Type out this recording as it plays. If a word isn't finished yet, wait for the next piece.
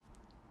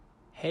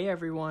Hey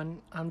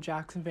everyone, I'm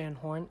Jackson Van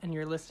Horn, and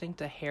you're listening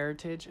to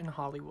Heritage in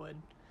Hollywood.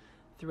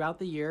 Throughout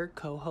the year,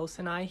 co-hosts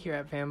and I here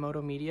at Van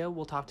Moto Media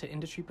will talk to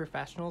industry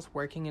professionals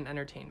working in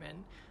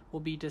entertainment. We'll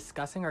be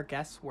discussing our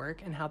guests'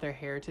 work and how their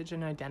heritage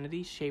and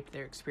identity shaped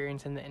their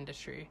experience in the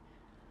industry.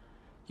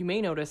 You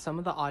may notice some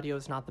of the audio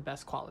is not the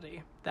best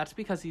quality. That's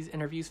because these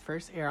interviews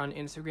first air on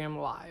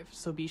Instagram Live,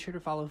 so be sure to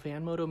follow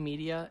Van Moto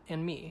Media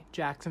and me,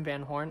 Jackson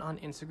Van Horn, on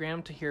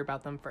Instagram to hear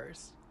about them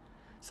first.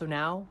 So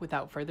now,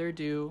 without further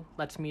ado,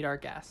 let's meet our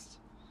guest.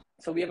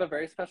 So we have a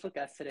very special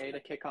guest today to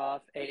kick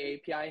off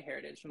AAPI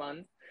Heritage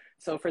Month.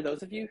 So for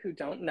those of you who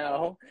don't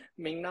know,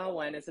 Ming-Na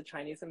Wen is a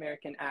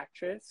Chinese-American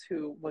actress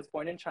who was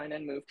born in China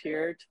and moved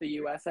here to the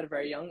US at a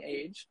very young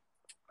age.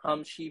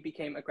 She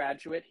became a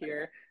graduate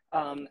here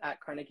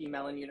at Carnegie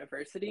Mellon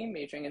University,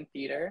 majoring in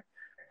theater.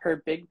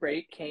 Her big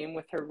break came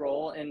with her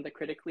role in the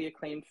critically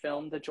acclaimed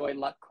film The Joy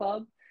Luck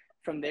Club.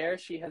 From there,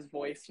 she has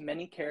voiced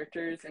many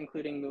characters,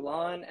 including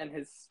Mulan, and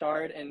has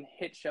starred in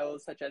hit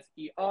shows such as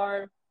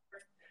ER,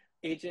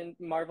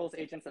 Marvel's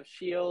Agents of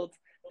S.H.I.E.L.D.,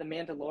 The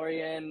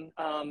Mandalorian,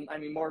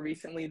 more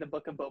recently, the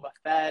Book of Boba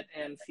Fett,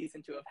 and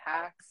season 2 of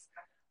Hacks.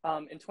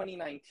 In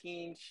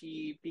 2019,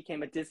 she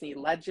became a Disney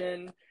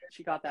legend.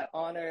 She got that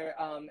honor.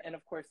 And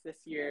of course, this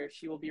year,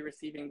 she will be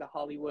receiving the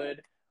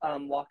Hollywood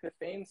Walk of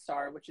Fame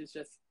star, which is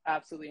just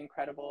absolutely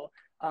incredible.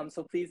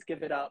 So please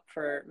give it up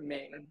for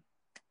Ming.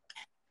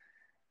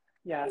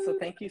 Yeah, so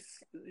thank you.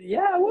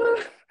 Yeah, woo.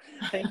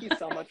 Thank you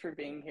so much for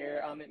being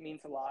here. It means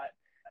a lot.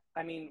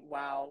 I mean,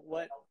 wow,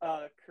 what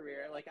a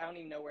career. Like, I don't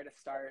even know where to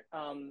start.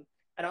 And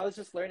I was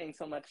just learning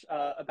so much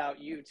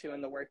about you, too,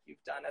 and the work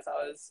you've done as I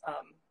was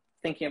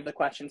thinking of the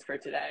questions for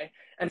today.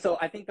 And so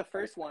I think the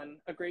first one,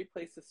 a great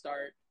place to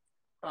start,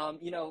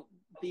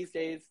 these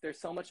days, there's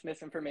so much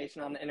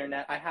misinformation on the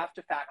internet. I have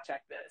to fact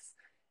check this.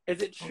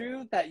 Is it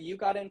true that you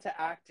got into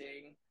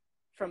acting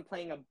from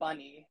playing a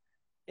bunny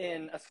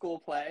in a school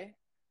play?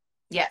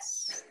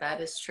 Yes, that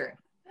is true.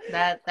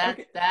 That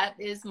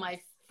is my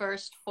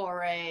first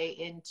foray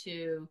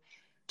into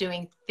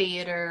doing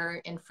theater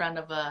in front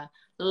of a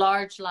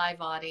large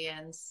live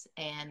audience.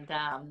 And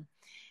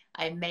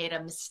I made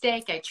a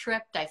mistake. I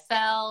tripped, I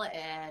fell,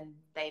 and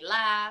they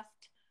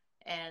laughed.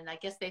 And I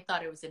guess they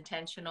thought it was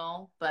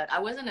intentional, but I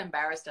wasn't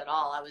embarrassed at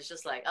all. I was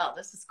just like, oh,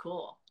 this is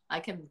cool.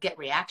 I can get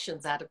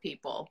reactions out of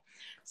people.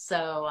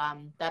 So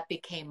that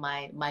became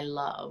my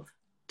love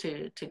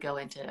to go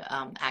into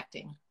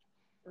acting.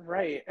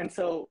 Right. And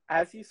so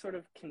as you sort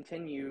of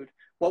continued,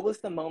 what was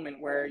the moment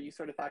where you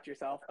sort of thought to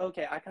yourself,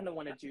 okay, I kind of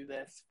want to do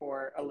this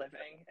for a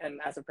living and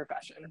as a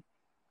profession?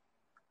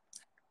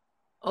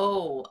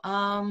 Oh,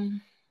 I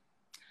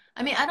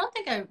don't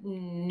think I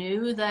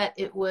knew that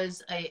it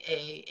was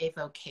a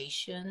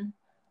vocation,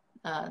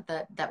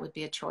 that would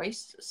be a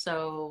choice.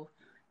 So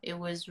it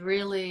was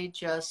really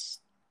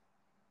just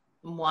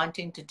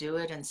wanting to do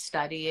it and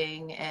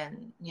studying.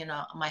 And,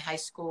 my high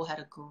school had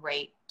a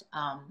great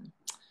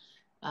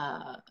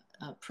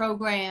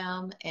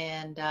program,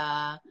 and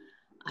I'm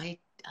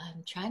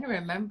trying to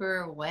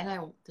remember when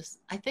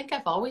I think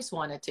I've always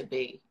wanted to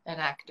be an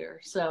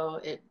actor, so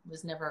it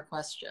was never a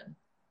question.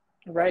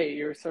 Right,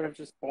 you were sort of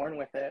just born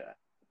with it.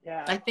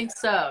 Yeah, I think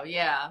so.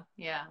 Yeah,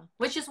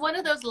 which is one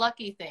of those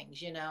lucky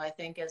things, I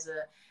think as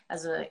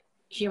a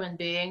human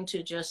being,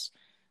 to just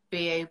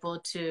be able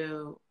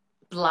to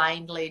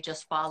blindly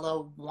just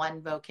follow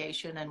one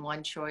vocation and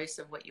one choice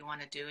of what you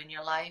want to do in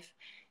your life,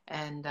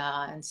 and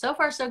so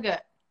far so good,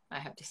 I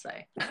have to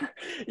say.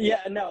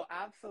 Yeah, no,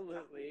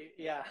 absolutely.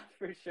 Yeah,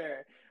 for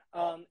sure.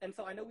 And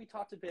so I know we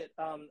talked a bit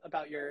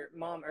about your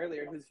mom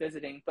earlier who's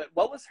visiting, but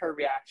what was her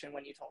reaction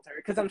when you told her?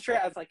 Because I'm sure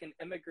as like an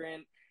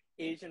immigrant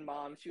Asian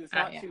mom, she was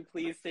not too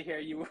pleased to hear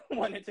you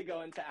wanted to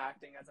go into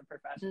acting as a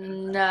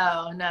profession.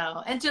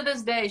 No. And to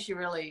this day, she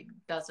really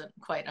doesn't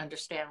quite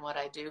understand what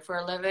I do for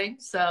a living.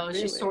 So Really?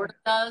 She sort of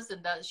does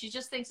and does. She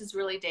just thinks it's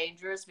really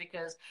dangerous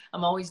because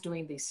I'm always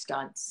doing these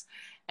stunts.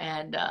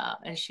 And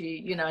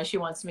she, she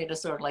wants me to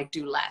sort of like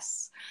do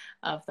less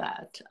of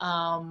that.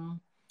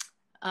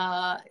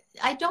 I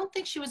don't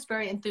think she was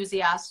very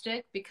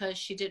enthusiastic because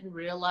she didn't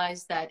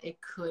realize that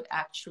it could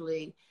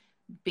actually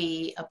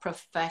be a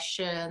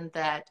profession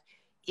that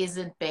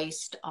isn't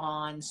based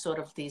on sort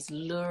of these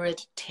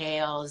lurid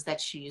tales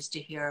that she used to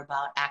hear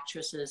about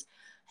actresses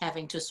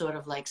having to sort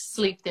of like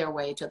sleep their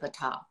way to the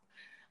top.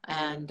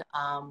 And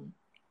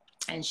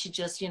she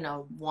just,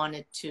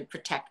 wanted to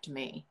protect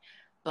me.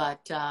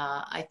 But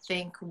I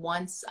think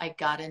once I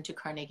got into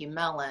Carnegie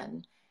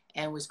Mellon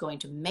and was going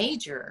to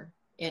major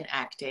in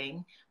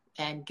acting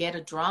and get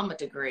a drama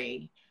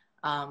degree,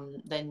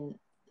 then,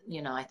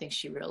 I think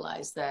she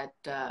realized that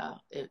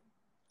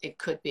it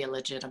could be a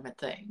legitimate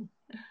thing.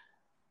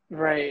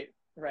 Right.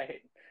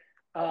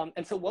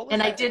 And so what was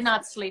And I did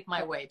not sleep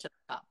my way to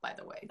the top, by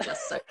the way,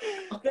 just so.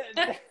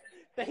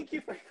 Thank you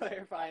for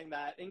clarifying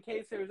that, in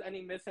case there was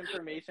any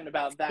misinformation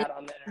about that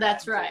on the internet.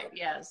 That's right.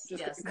 Yes.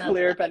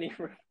 Clear up any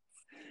rumors.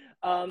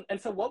 And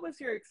so what was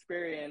your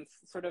experience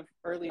sort of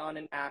early on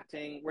in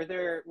acting?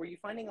 Were you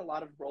finding a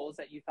lot of roles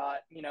that you thought,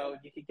 you know,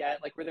 you could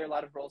get? Like, were there a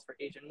lot of roles for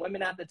Asian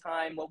women at the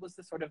time? What was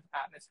the sort of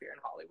atmosphere in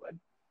Hollywood?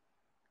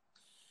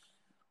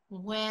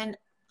 When,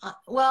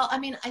 well, I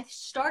mean, I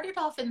started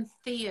off in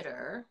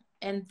theater,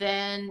 and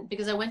then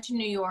because I went to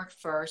New York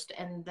first,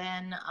 and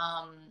then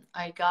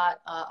I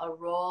got a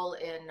role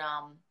in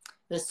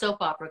the soap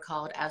opera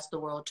called As the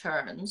World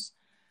Turns.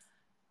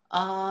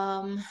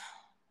 Um,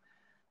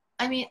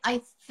 I mean,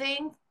 I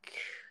think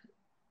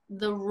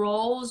the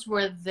roles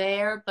were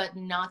there, but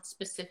not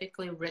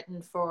specifically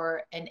written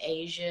for an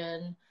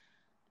Asian,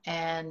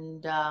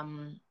 and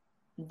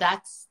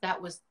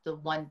that was the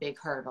one big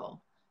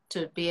hurdle,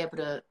 to be able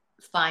to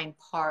find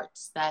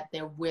parts that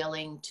they're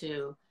willing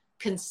to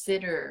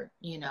consider,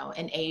 you know,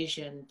 an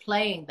Asian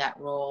playing that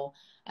role,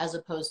 as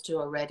opposed to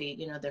already,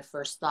 you know, their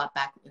first thought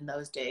back in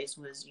those days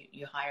was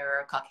you hire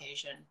a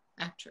Caucasian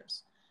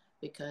actress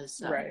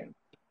because, Right.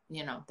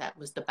 you know, that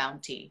was the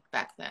bounty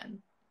back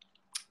then.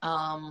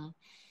 Um,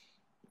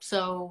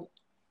 so,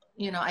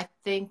 you know, I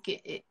think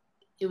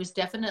it was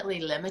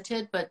definitely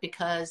limited, but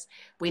because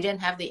we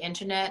didn't have the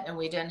internet and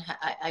we didn't,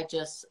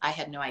 I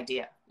had no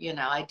idea, you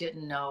know, I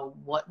didn't know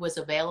what was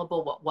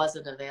available, what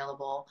wasn't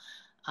available.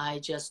 I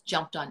just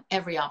jumped on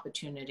every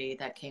opportunity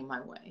that came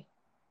my way.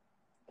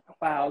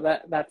 Wow,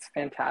 that's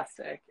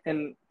fantastic.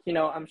 And, you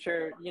know, I'm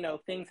sure, you know,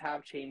 things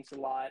have changed a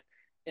lot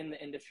in the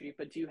industry,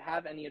 but do you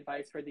have any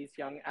advice for these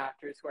young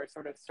actors who are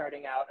sort of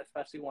starting out,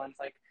 especially ones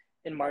like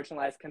in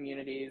marginalized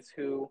communities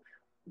who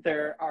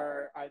there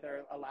are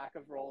either a lack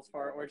of roles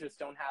for or just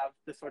don't have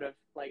the sort of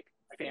like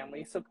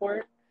family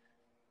support?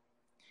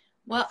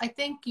 Well, I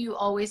think you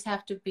always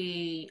have to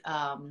be,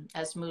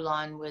 as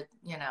Mulan would,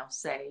 you know,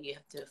 say, you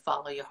have to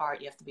follow your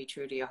heart. You have to be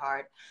true to your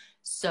heart.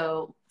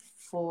 So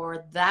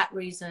for that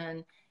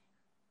reason,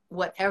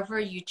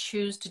 whatever you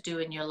choose to do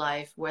in your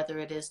life, whether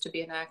it is to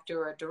be an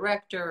actor or a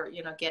director,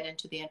 you know, get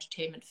into the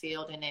entertainment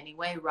field in any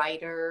way,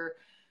 writer,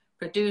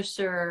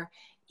 producer,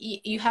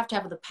 you have to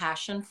have the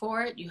passion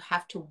for it. You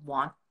have to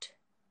want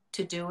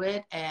to do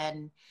it.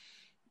 And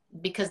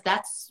because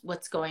that's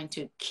what's going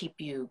to keep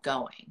you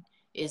going,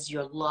 is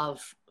your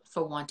love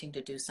for wanting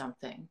to do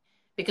something.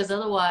 Because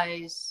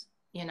otherwise,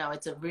 you know,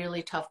 it's a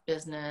really tough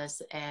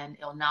business and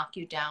it'll knock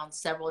you down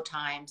several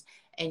times.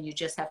 And you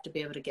just have to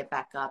be able to get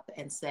back up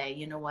and say,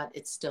 you know what,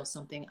 it's still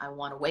something I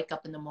want to wake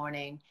up in the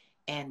morning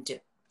and do.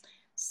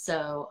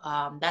 So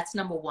that's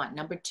number one.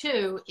 Number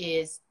two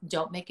is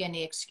don't make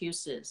any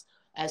excuses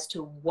as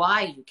to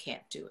why you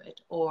can't do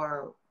it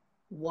or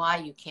why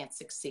you can't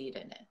succeed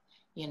in it.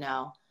 You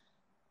know,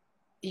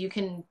 you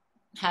can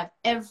have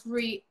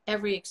every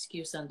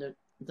excuse under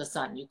the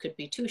sun. You could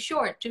be too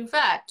short, too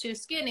fat, too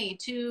skinny,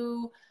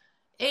 too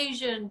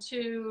Asian,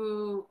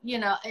 too, you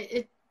know,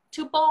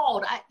 too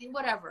bald,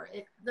 whatever.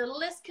 The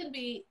list can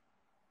be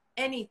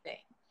anything.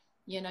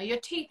 You know, your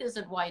teeth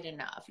isn't white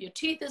enough. Your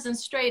teeth isn't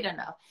straight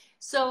enough.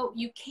 So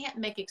you can't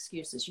make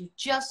excuses. You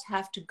just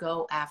have to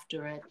go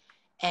after it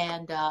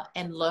and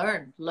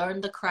learn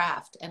the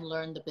craft and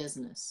learn the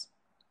business.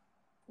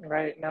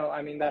 Right. No,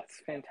 I mean, that's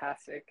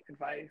fantastic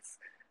advice.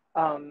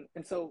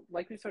 And so,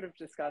 like we sort of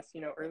discussed,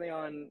 you know, early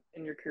on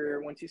in your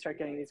career, once you start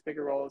getting these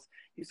bigger roles,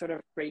 you sort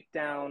of break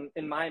down,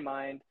 in my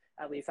mind,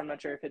 at least, I'm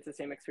not sure if it's the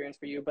same experience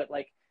for you, but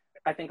like,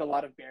 I think a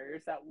lot of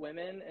barriers that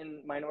women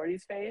and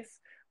minorities face.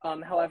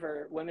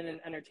 However, women in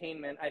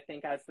entertainment, I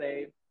think as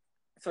they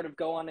sort of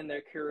go on in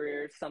their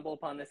careers, stumble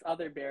upon this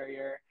other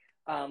barrier,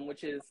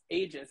 which is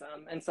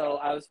ageism. And so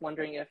I was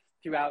wondering if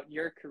throughout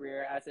your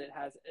career, as it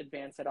has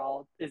advanced at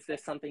all, is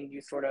this something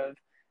you sort of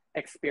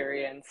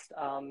experienced,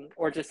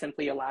 or just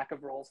simply a lack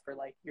of roles for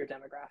like your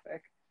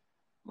demographic?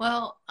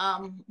 Well,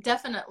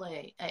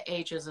 definitely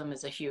ageism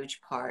is a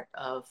huge part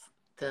of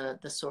the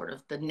sort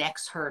of the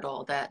next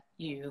hurdle that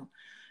you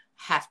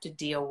have to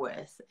deal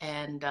with.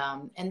 And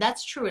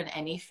that's true in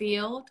any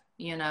field,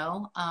 you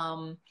know.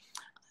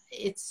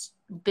 It's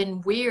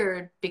been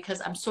weird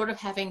because I'm sort of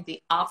having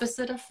the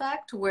opposite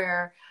effect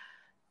where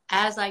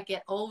as I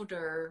get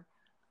older,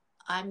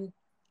 I'm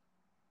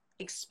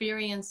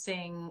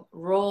experiencing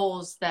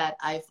roles that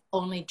I've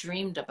only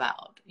dreamed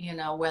about, you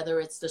know, whether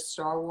it's the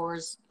Star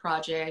Wars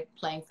project,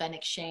 playing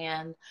Fennec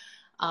Shand,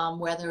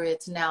 whether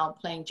it's now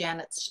playing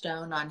Janet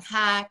Stone on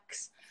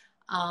Hacks.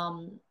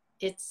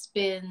 It's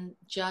been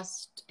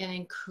just an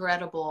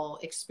incredible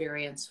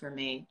experience for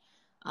me,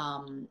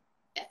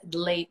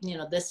 late, you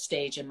know, this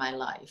stage in my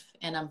life.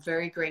 And I'm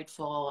very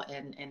grateful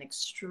and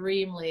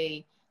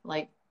extremely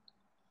like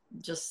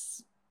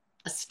just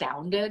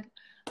astounded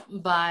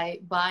by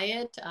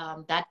it.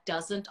 That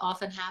doesn't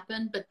often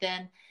happen. But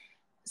then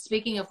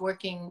speaking of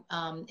working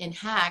in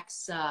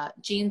Hacks,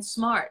 Jean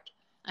Smart,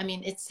 I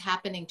mean, it's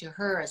happening to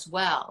her as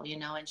well, you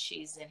know, and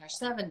she's in her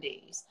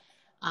 70s.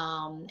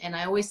 And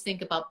I always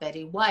think about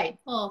Betty White.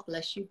 Oh,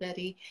 bless you,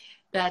 Betty.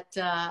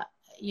 That,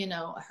 you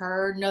know,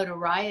 her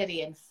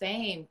notoriety and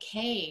fame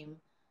came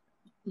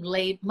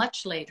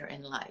much later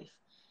in life.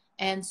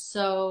 And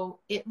so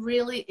it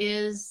really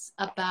is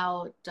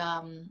about,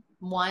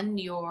 one,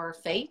 your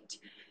fate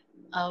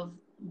of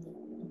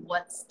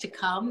what's to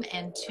come,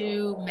 and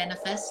two,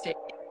 manifesting.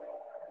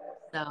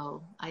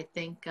 So I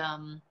think,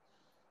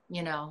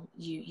 you know,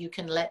 you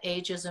can let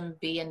ageism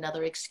be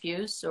another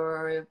excuse,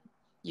 or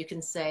you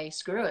can say,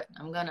 screw it,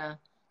 I'm going to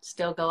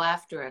still go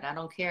after it. I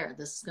don't care.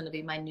 This is going to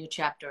be my new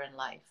chapter in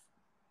life.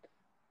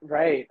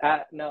 Right.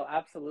 No,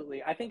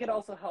 absolutely. I think it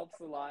also helps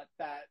a lot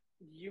that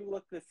you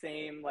look the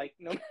same, like,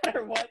 no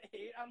matter what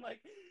age. I'm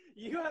like,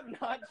 you have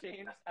not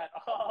changed at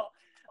all.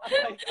 I'm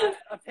like,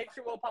 a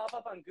picture will pop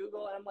up on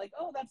Google, and I'm like,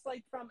 oh, that's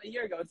like from a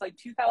year ago. It's like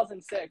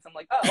 2006. I'm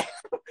like,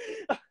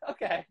 oh,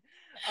 okay.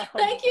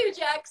 Thank you,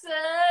 Jackson.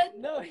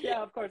 No,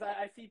 yeah, of course.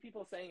 I see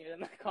people saying it in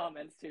the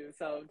comments too.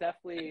 So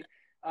definitely,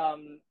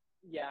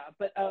 yeah.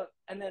 But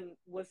and then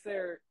was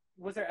there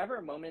ever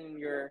a moment in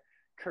your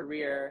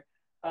career,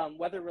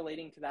 whether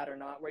relating to that or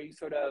not, where you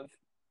sort of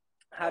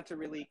had to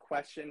really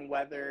question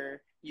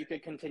whether you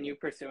could continue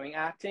pursuing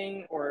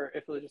acting, or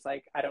if it was just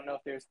like, I don't know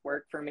if there's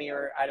work for me,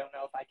 or I don't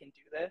know if I can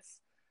do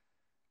this?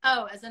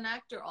 Oh, as an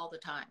actor, all the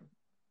time.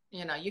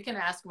 You know, you can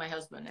ask my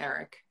husband,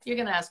 Eric. You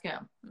can ask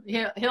him.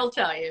 He'll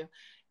tell you.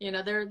 You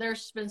know,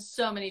 there's been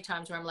so many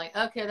times where I'm like,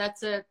 okay,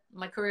 that's it.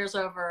 My career's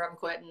over. I'm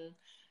quitting.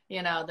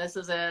 You know, this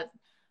is it.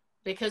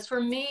 Because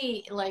for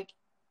me, like,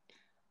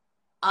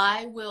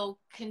 I will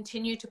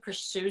continue to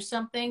pursue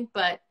something,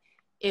 but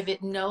if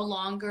it no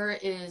longer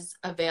is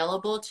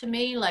available to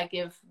me, like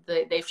if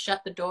they've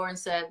shut the door and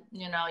said,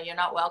 you know, you're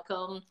not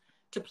welcome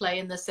to play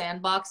in the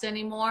sandbox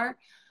anymore,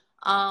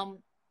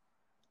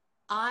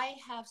 I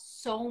have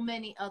so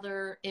many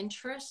other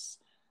interests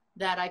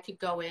that I could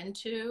go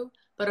into,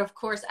 but of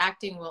course,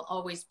 acting will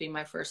always be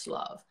my first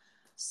love.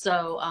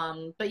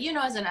 So, but you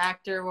know, as an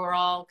actor, we're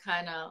all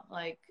kind of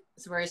like,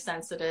 it's very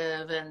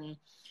sensitive and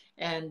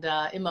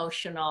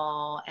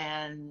emotional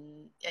and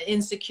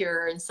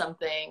insecure in some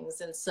things.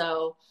 And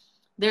so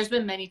there's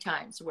been many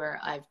times where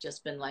I've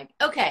just been like,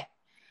 okay,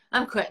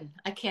 I'm quitting.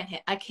 I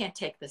can't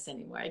take this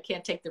anymore. I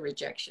can't take the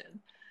rejection.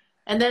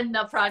 And then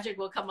the project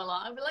will come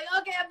along and be like,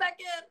 okay, I'm back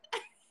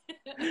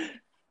in.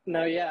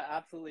 No, yeah,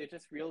 absolutely. It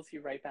just reels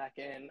you right back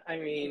in. I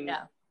mean,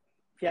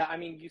 yeah, I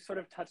mean, you sort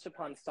of touched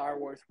upon Star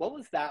Wars. What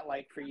was that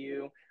like for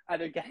you,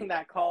 either getting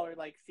that call or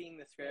like seeing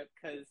the script?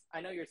 Because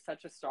I know you're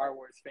such a Star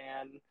Wars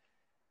fan.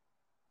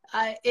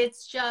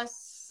 It's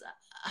just,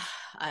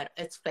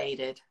 it's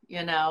faded.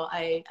 You know,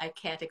 I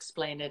can't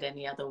explain it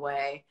any other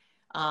way.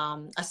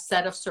 A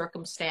set of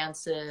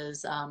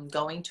circumstances,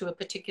 going to a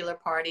particular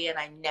party, and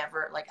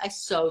I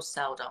so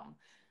seldom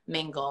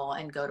mingle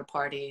and go to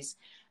parties.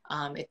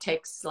 It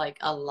takes like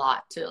a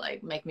lot to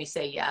like make me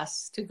say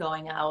yes to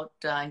going out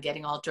and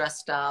getting all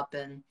dressed up.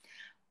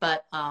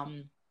 But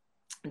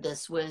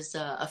this was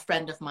a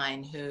friend of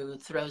mine who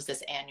throws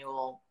this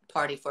annual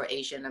party for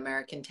Asian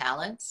American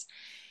talents.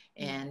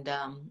 And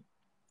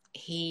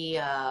he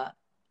had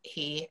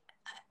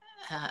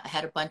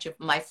a bunch of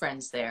my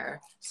friends there.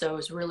 So it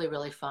was really,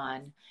 really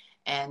fun.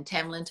 And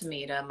Tamlin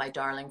Tamita, my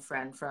darling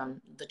friend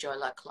from the Joy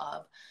Luck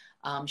Club,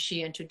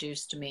 she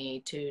introduced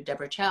me to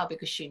Deborah Chow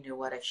because she knew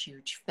what a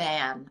huge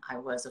fan I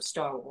was of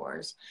Star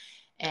Wars.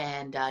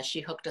 And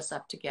she hooked us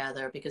up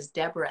together because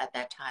Deborah at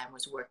that time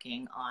was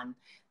working on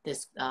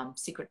this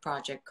secret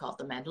project called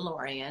The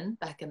Mandalorian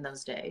back in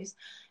those days.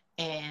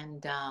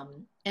 And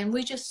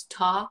we just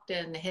talked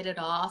and hit it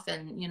off,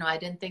 and you know, I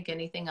didn't think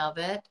anything of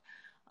it,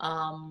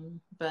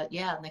 but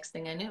yeah, next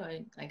thing I knew,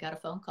 I got a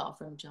phone call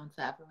from Jon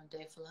Favreau and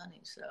Dave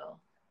Filoni, so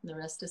the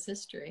rest is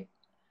history.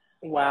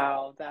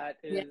 Wow, that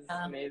is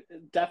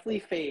definitely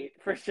fate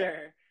for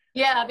sure.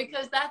 Yeah,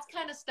 because that's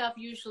kind of stuff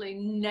usually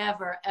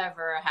never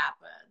ever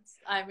happens.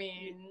 I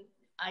mean,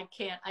 I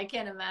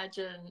can't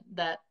imagine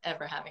that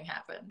ever having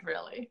happened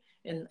really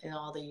in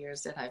all the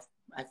years that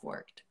I've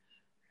worked.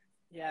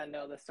 Yeah,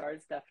 no, the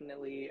stars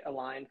definitely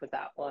aligned with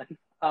that one.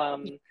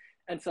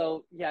 And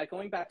so, yeah,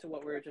 going back to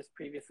what we were just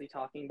previously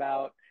talking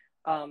about,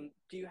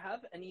 do you have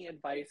any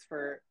advice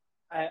for,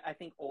 I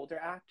think, older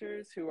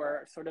actors who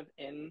are sort of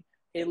in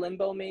a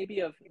limbo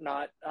maybe of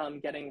not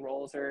getting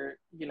roles, or,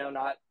 you know,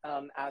 not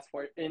as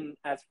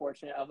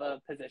fortunate of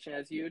a position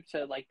as you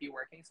to like be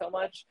working so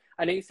much?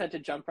 I know you said to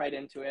jump right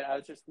into it. I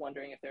was just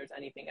wondering if there's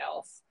anything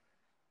else.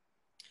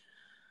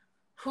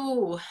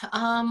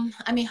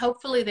 I mean,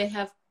 hopefully they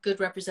have good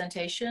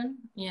representation,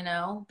 you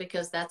know,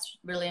 because that's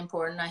really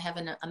important. I have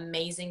an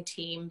amazing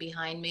team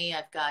behind me.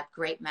 I've got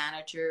great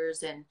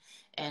managers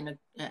and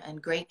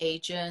great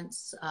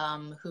agents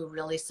who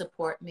really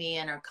support me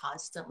and are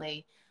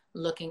constantly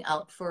looking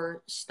out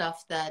for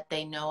stuff that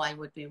they know I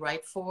would be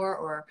right for,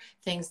 or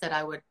things that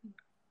I would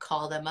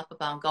call them up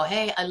about and go,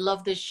 hey, I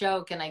love this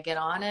show. Can I get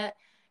on it?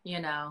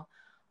 You know?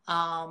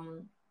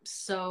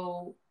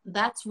 So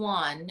that's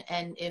one.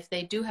 And if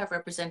they do have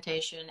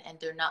representation and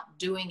they're not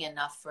doing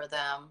enough for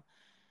them,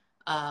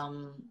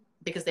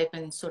 because they've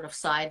been sort of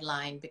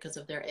sidelined because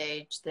of their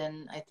age,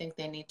 then I think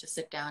they need to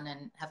sit down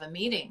and have a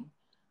meeting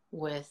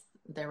with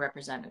their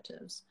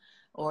representatives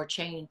or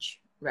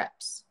change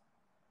reps.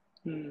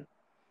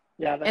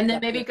 Yeah, and then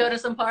maybe go to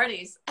some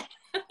parties.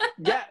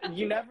 Yeah,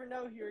 you never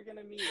know who you're going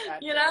to meet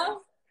at you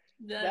know?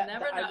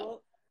 Never know.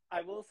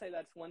 I will say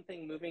that's one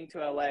thing moving to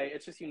LA.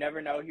 It's just you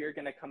never know who you're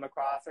going to come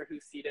across or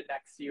who's seated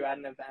next to you at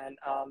an event.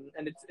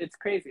 And it's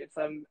crazy. It's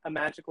a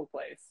magical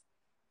place.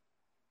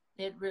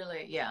 It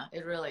really, yeah,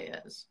 it really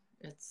is.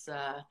 It's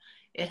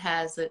it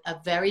has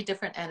a very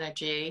different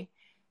energy,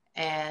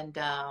 and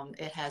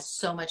it has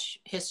so much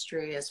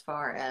history as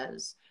far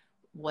as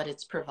what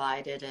it's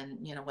provided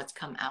and, you know, what's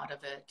come out of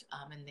it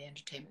in the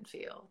entertainment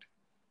field.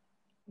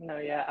 No,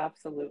 yeah,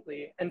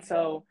 absolutely. And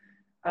so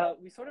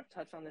we sort of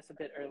touched on this a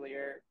bit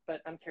earlier,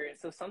 but I'm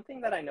curious. So something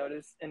that I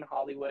noticed in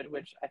Hollywood,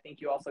 which I think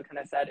you also kind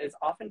of said, is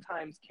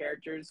oftentimes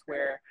characters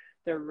where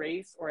their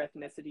race or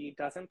ethnicity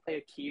doesn't play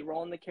a key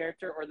role in the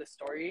character or the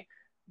story,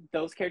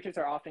 those characters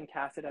are often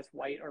casted as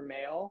white or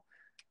male.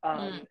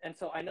 And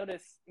so I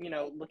noticed, you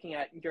know, looking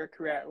at your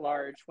career at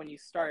large, when you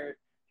start,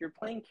 you're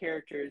playing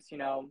characters, you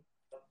know,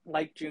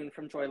 like June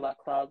from Joy Luck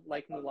Club,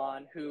 like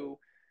Mulan, who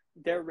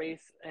their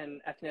race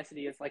and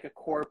ethnicity is like a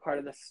core part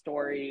of the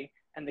story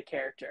and the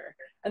character.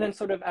 And then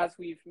sort of as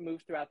we've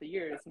moved throughout the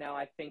years, now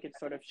I think it's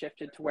sort of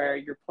shifted to where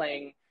you're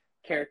playing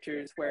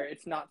characters where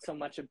it's not so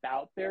much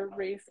about their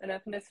race and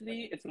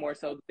ethnicity, it's more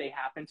so they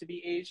happen to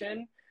be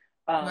Asian.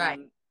 Right.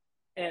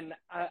 And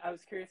I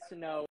was curious to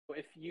know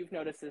if you've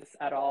noticed this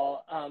at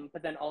all,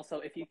 but then also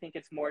if you think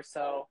it's more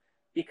so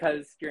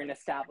because you're an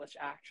established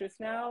actress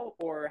now,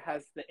 or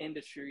has the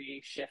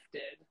industry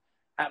shifted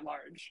at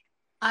large?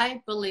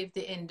 I believe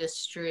the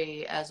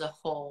industry as a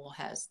whole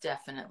has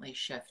definitely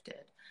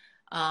shifted.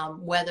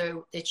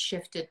 Whether it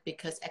shifted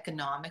because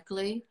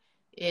economically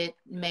it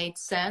made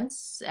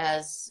sense,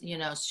 as you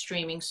know,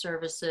 streaming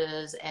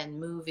services and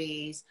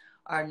movies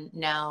are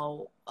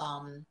now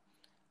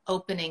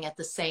opening at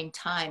the same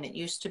time. It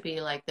used to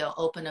be like they'll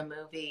open a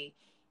movie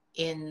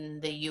in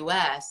the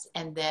US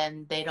and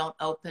then they don't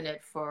open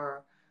it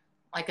for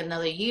like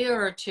another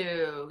year or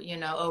two, you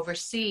know,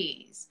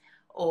 overseas,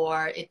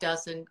 or it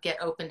doesn't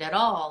get opened at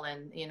all,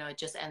 and you know, it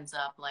just ends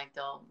up like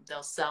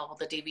they'll sell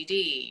the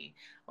DVD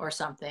or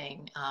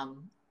something.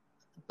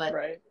 But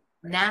Right.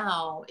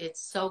 now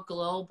it's so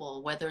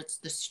global, whether it's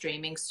the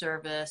streaming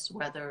service,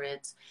 whether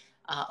it's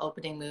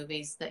opening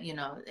movies that, you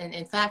know, and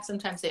in fact,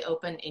 sometimes they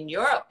open in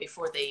Europe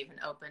before they even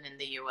open in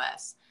the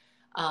US.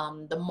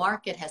 The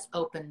market has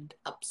opened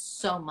up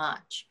so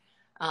much,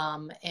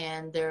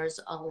 and there's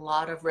a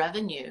lot of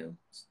revenue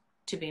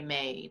to be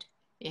made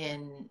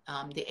in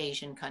the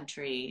Asian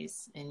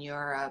countries, in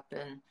Europe.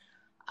 And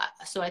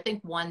so I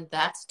think, one,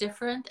 that's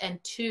different.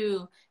 And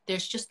two,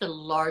 there's just a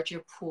larger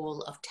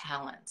pool of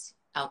talents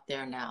out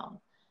there now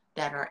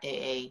that are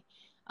AAPI.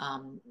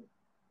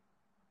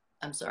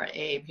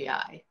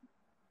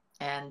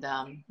 And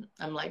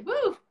I'm like,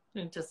 woo,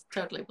 just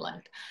totally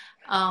blanked.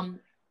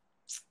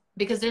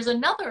 Because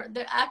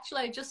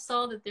actually, I just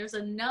saw that there's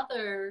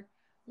another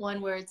one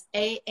where it's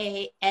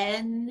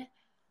AAN.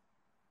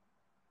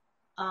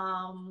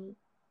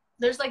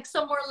 There's like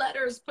some more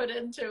letters put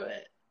into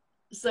it.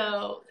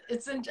 So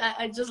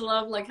I just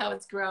love like how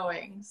it's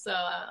growing. So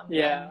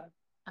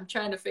I'm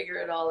trying to figure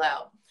it all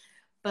out.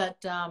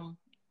 But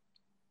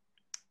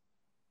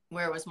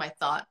where was my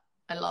thought?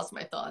 I lost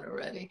my thought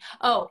already.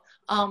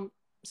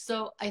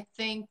 So I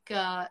think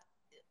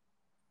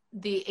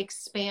the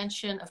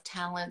expansion of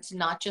talent,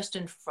 not just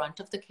in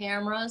front of the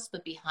cameras,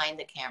 but behind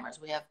the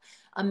cameras. We have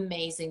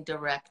amazing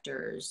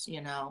directors,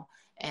 you know,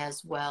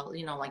 as well,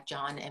 you know, like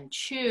John M.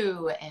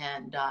 Chu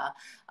and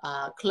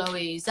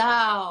Chloe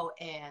Zhao,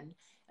 and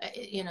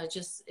you know,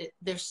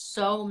 there's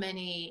so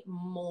many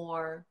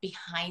more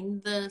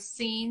behind the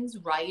scenes,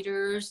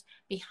 writers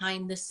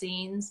behind the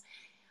scenes,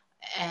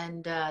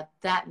 and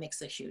that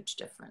makes a huge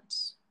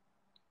difference.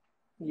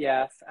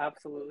 Yes,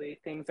 absolutely.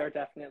 Things are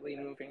definitely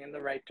moving in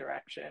the right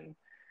direction.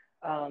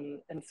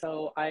 And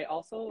so I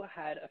also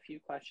had a few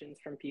questions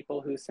from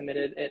people who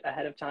submitted it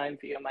ahead of time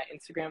via my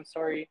Instagram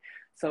story.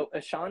 So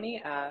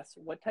Ashani asked,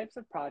 what types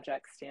of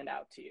projects stand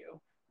out to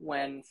you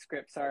when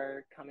scripts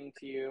are coming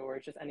to you, or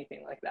just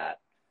anything like that?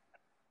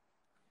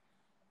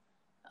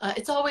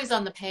 It's always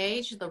on the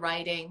page, the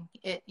writing.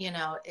 It, you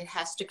know, it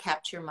has to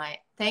capture my,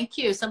 thank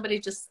you. Somebody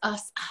just,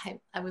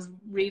 I was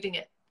reading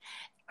it.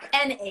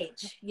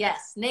 NH,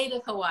 yes,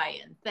 Native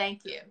Hawaiian.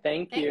 Thank you.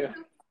 Thank you.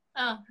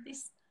 Oh,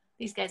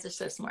 these guys are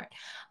so smart.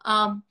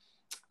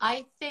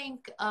 I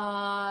think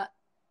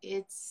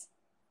it's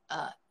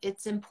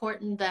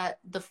important that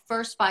the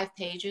first 5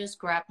 pages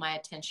grab my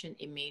attention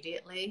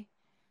immediately,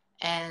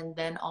 and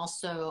then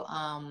also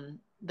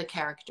the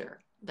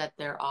character that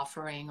they're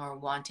offering or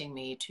wanting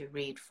me to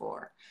read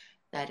for,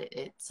 that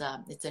it's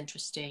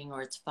interesting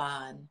or it's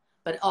fun,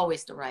 but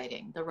always the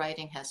writing. The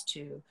writing has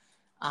to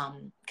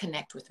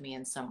connect with me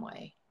in some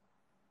way.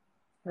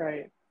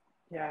 Right.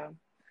 Yeah.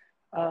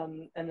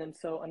 And then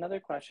so another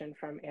question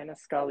from Anna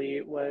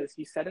Scully was,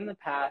 you said in the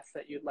past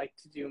that you'd like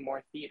to do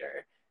more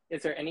theater.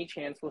 Is there any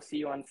chance we'll see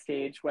you on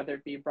stage, whether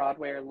it be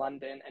Broadway or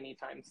London,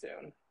 anytime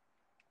soon?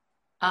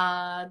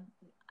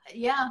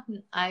 Yeah,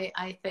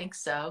 I think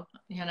so.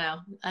 You know,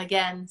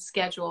 again,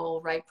 schedule,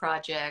 right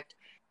project,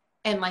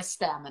 and my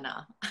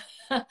stamina,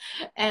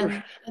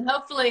 and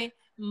hopefully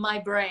my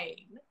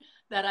brain,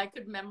 that I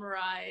could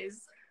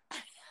memorize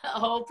a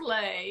whole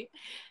play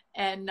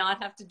and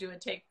not have to do a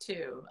take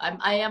two.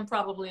 I am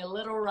probably a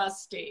little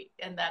rusty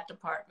in that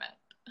department,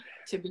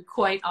 to be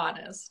quite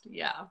honest.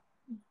 Yeah.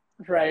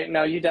 Right.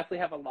 No, you definitely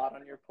have a lot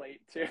on your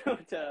plate too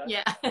to,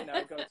 Yeah.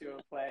 go to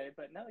a play.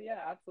 But no, yeah,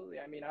 absolutely.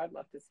 I mean, I'd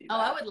love to see Oh,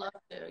 that. I would love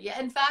to. Yeah.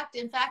 In fact,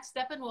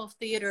 Steppenwolf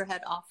Theater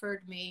had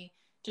offered me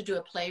to do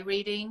a play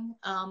reading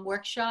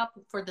workshop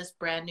for this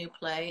brand new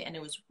play, and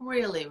it was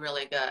really,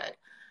 really good.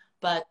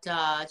 But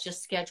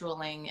just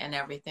scheduling and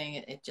everything,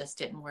 it just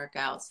didn't work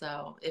out.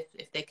 So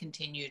if they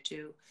continue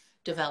to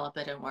develop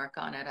it and work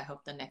on it, I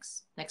hope the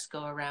next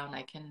go around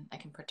I can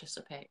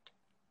participate.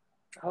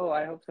 Oh,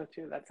 I hope so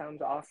too. That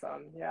sounds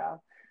awesome. Yeah.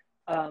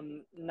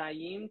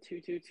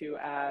 Naeem222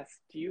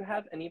 asks, do you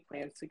have any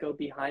plans to go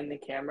behind the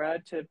camera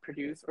to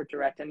produce or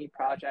direct any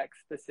projects,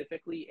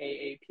 specifically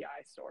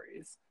AAPI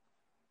stories?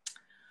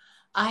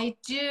 I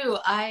do.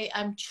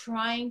 I'm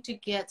trying to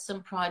get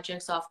some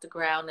projects off the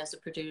ground as a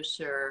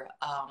producer,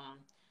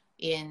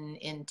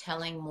 in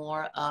telling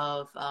more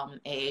of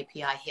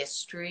AAPI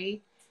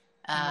history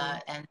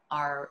and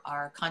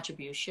our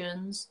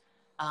contributions,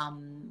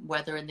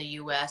 whether in the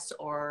U.S.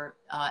 or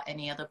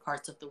any other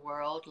parts of the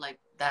world. Like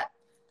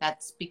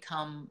that's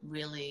become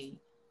really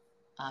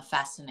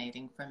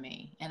fascinating for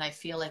me, and I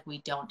feel like we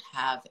don't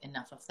have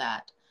enough of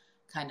that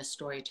kind of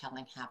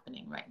storytelling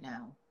happening right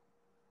now.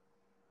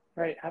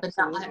 Right,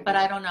 absolutely. But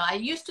I don't know. I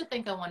used to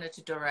think I wanted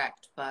to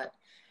direct, but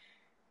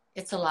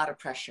it's a lot of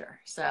pressure.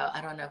 So I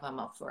don't know if I'm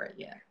up for it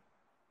yet.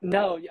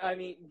 No, I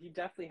mean, you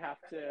definitely have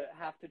to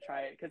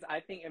try it, because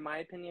I think, in my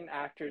opinion,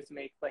 actors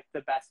make like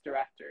the best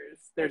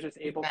directors. They're just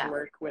able to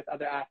work with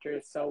other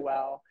actors so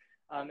well.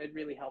 It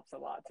really helps a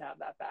lot to have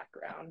that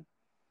background.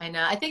 I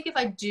know. I think if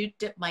I do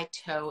dip my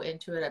toe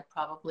into it, I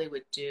probably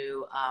would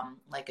do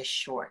like a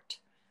short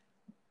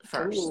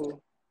first. Ooh.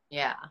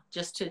 Yeah,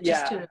 just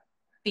to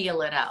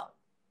feel it out.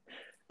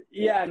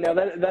 Yeah, no,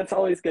 that's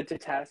always good to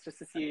test, just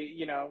to see,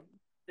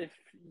 if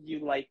you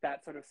like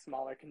that sort of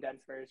smaller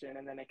condensed version,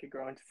 and then it could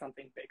grow into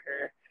something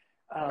bigger.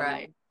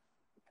 Right.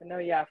 But no,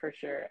 yeah, for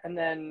sure. And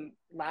then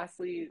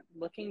lastly,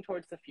 looking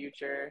towards the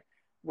future,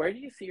 where do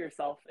you see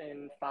yourself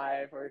in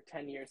 5 or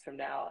 10 years from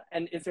now?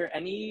 And is there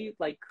any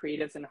like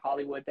creatives in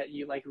Hollywood that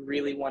you like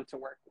really want to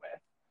work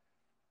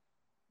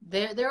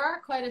with? There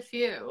are quite a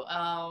few.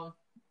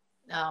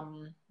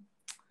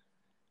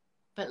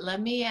 But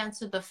let me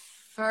answer the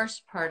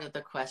first part of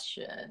the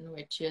question,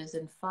 which is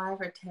in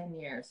 5 or 10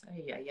 years. Oh,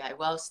 yeah.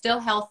 Well, still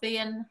healthy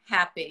and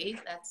happy.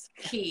 That's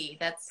key.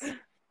 That's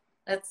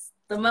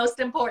the most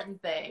important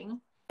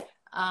thing.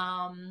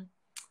 And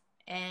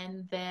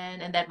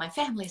that my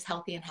family's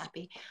healthy and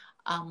happy.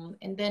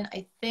 And then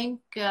I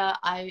think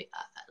I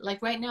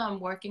like right now I'm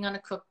working on a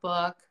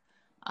cookbook.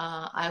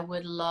 I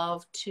would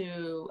love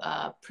to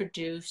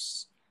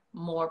produce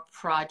more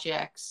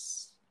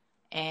projects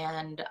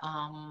and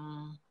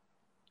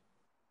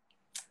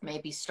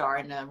maybe star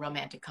in a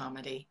romantic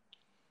comedy.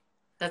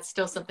 That's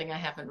still something I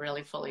haven't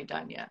really fully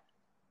done yet.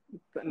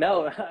 But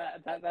no,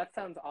 that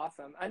sounds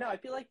awesome. I know. I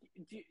feel like,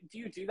 do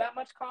you do that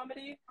much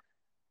comedy?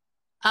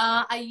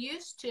 I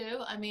used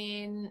to. I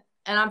mean,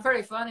 and I'm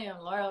pretty funny in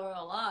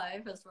real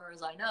life, as far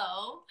as I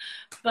know.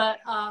 But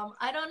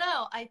I don't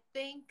know. I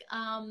think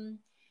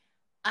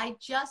I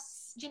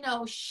just,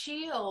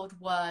 Shield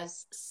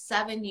was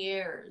 7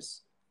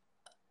 years,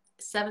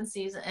 7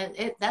 seasons,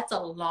 and that's a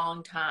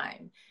long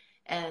time.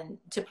 And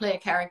to play a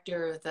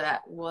character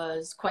that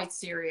was quite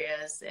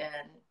serious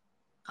and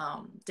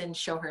didn't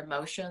show her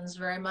emotions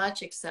very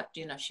much, except,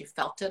 she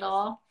felt it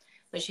all,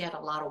 but she had a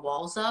lot of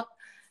walls up.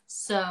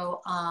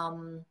 So,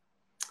 and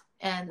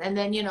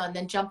then, and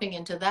then jumping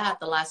into that,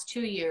 the last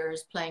 2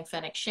 years playing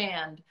Fennec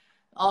Shand,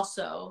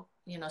 also,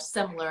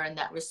 similar in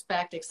that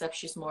respect, except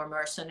she's more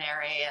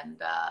mercenary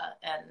and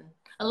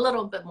a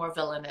little bit more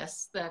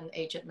villainous than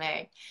Agent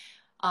May.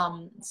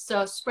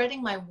 So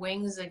spreading my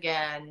wings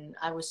again,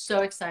 I was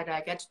so excited.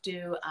 I got to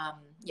do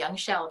Young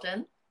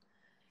Sheldon,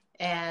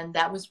 and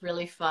that was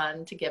really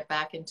fun to get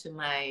back into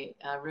my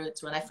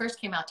roots. When I first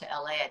came out to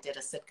LA, I did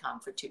a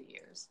sitcom for 2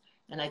 years,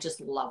 and I just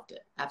loved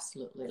it.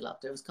 Absolutely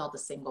loved it. It was called The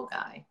Single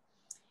Guy.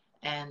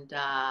 And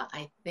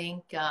I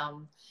think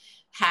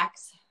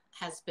Hacks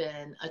has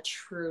been a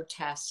true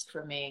test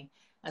for me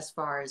as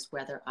far as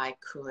whether I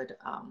could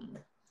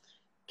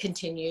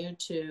continue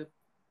to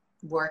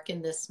work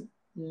in this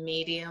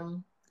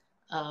medium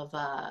of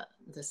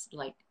this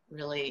like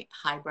really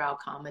highbrow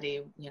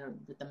comedy,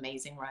 with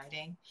amazing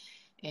writing.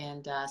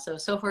 And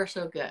so far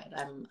so good.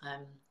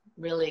 I'm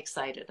really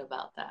excited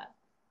about that.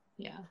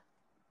 Yeah.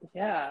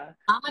 Yeah.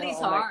 Comedy's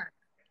hard.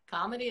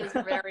 Comedy is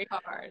very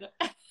hard.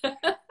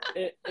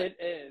 It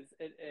is.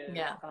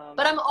 Yeah.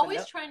 But I'm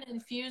always trying to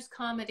infuse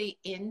comedy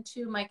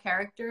into my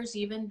characters,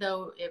 even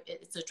though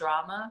it's a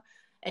drama.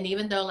 And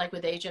even though like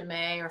with Agent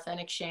May or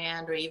Fennec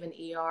Shand or even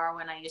ER,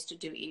 when I used to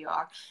do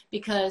ER,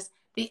 because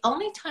the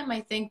only time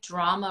I think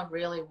drama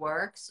really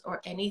works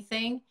or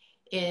anything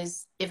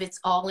is if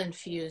it's all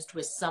infused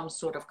with some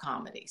sort of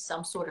comedy,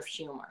 some sort of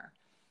humor,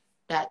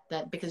 that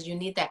because you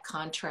need that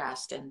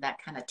contrast and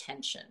that kind of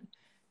tension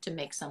to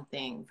make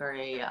something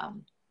very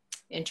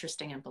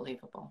interesting and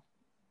believable.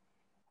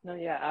 No,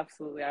 yeah,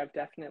 absolutely. I've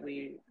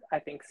definitely, I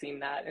think, seen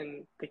that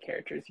in the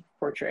characters you've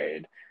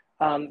portrayed.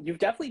 You've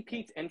definitely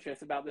piqued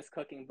interest about this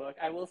cooking book.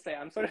 I will say,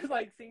 I'm sort of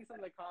like seeing some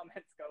of the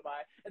comments go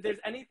by. If there's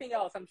anything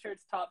else, I'm sure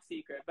it's top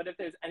secret, but if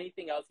there's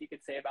anything else you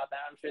could say about that,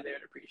 I'm sure they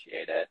would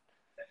appreciate it.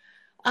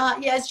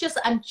 Yeah, it's just,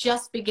 I'm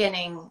just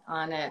beginning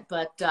on it,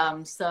 but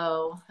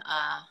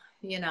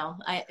you know,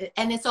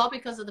 and it's all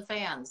because of the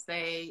fans.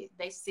 They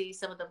see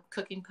some of the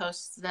cooking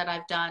posts that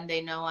I've done.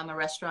 They know I'm a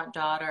restaurant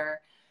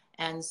daughter,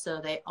 and so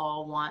they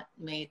all want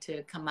me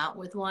to come out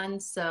with one.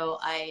 So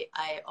I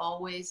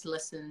always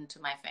listen to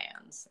my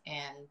fans,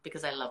 and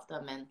because I love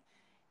them,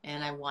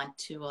 and I want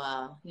to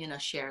you know,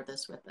 share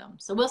this with them.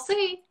 So we'll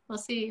see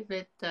if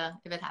it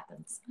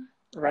happens.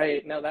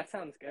 Right. No, that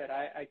sounds good.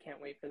 I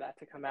can't wait for that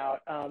to come out.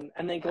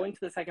 And then going to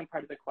the second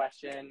part of the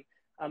question,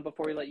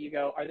 before we let you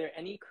go, are there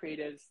any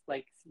creatives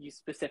like you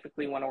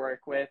specifically want to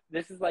work with?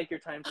 This is like your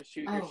time to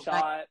shoot your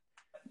shot.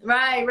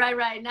 Right.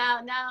 Now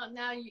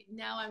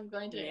I'm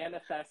going to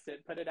manifest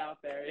it, put it out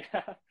there.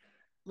 Yeah.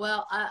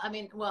 Well,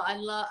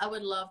 I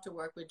would love to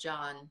work with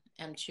John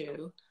M.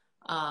 Chu,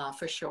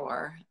 for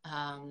sure.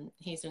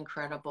 He's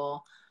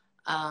incredible.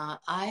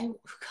 I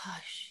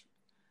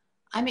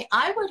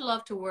would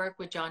love to work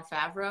with Jon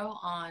Favreau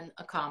on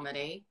a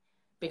comedy,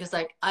 because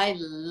like I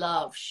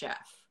love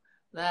Chef.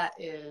 That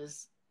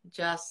is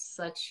just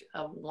such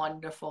a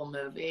wonderful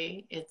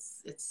movie.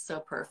 It's so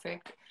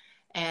perfect.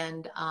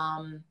 And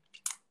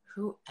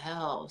who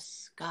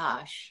else?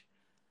 Gosh.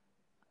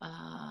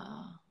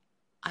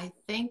 I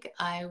think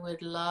I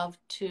would love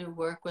to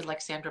work with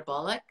like Sandra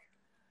Bullock.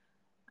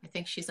 I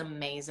think she's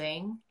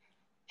amazing.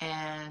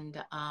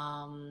 And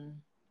oh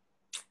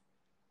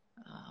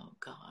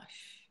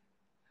gosh,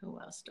 who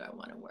else do I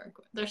want to work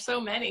with? There's so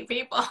many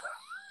people.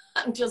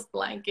 I'm just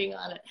blanking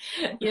on it.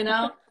 You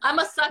know, I'm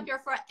a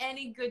sucker for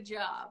any good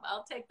job.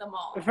 I'll take them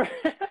all.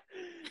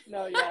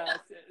 No, yeah,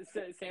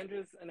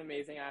 Sandra's an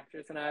amazing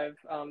actress, and I have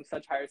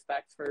such high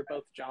respect for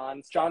both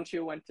Johns. John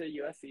Chu went to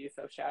USC,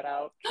 so shout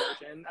out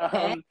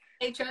Trojan.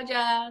 Hey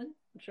Trojan.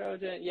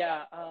 Trojan,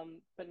 yeah.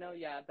 But no,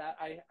 yeah, that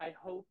I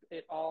hope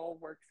it all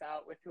works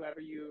out with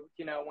whoever you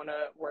want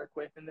to work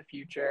with in the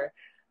future.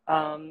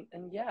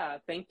 And yeah,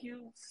 thank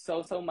you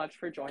so much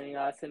for joining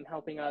us and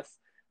helping us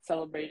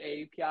celebrate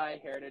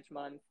AAPI Heritage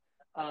Month.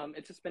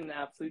 It's just been an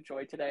absolute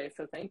joy today,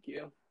 so thank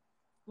you.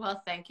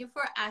 Well, thank you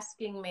for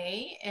asking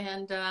me,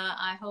 and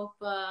I hope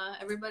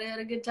everybody had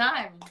a good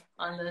time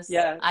on this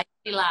IC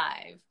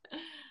Live.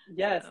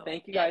 Yes, so,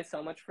 thank you guys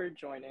so much for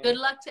joining. Good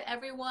luck to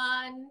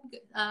everyone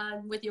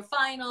with your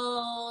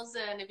finals,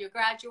 and if you're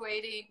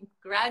graduating,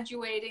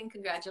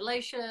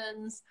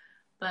 congratulations.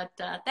 But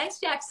thanks,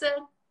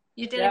 Jackson.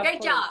 You did a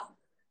great job.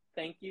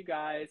 Thank you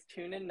guys.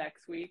 Tune in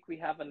next week. We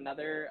have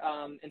another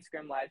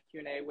Instagram Live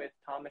Q&A with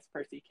Thomas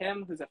Percy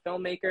Kim, who's a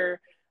filmmaker.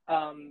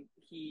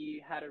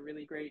 He had a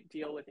really great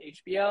deal with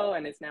HBO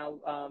and is now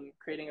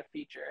creating a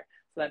feature.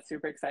 So that's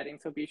super exciting.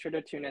 So be sure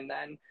to tune in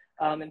then.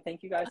 And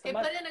thank you guys so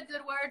much. Put in a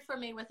good word for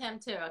me with him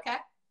too, okay?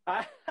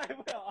 I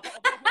will.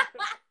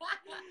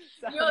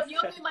 You'll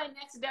be my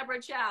next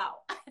Deborah Chow.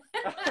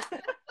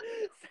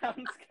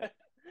 Sounds good.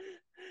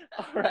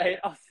 All right.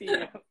 I'll see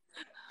you.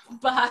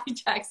 Bye,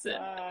 Jackson.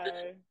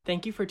 Bye.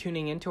 Thank you for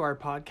tuning in to our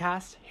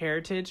podcast,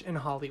 Heritage in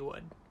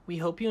Hollywood. We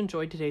hope you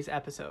enjoyed today's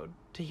episode.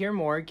 To hear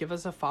more, give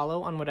us a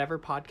follow on whatever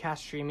podcast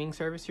streaming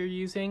service you're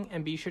using,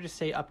 and be sure to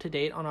stay up to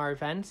date on our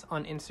events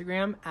on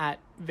Instagram at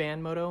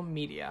VanMoto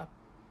Media.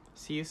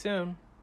 See you soon.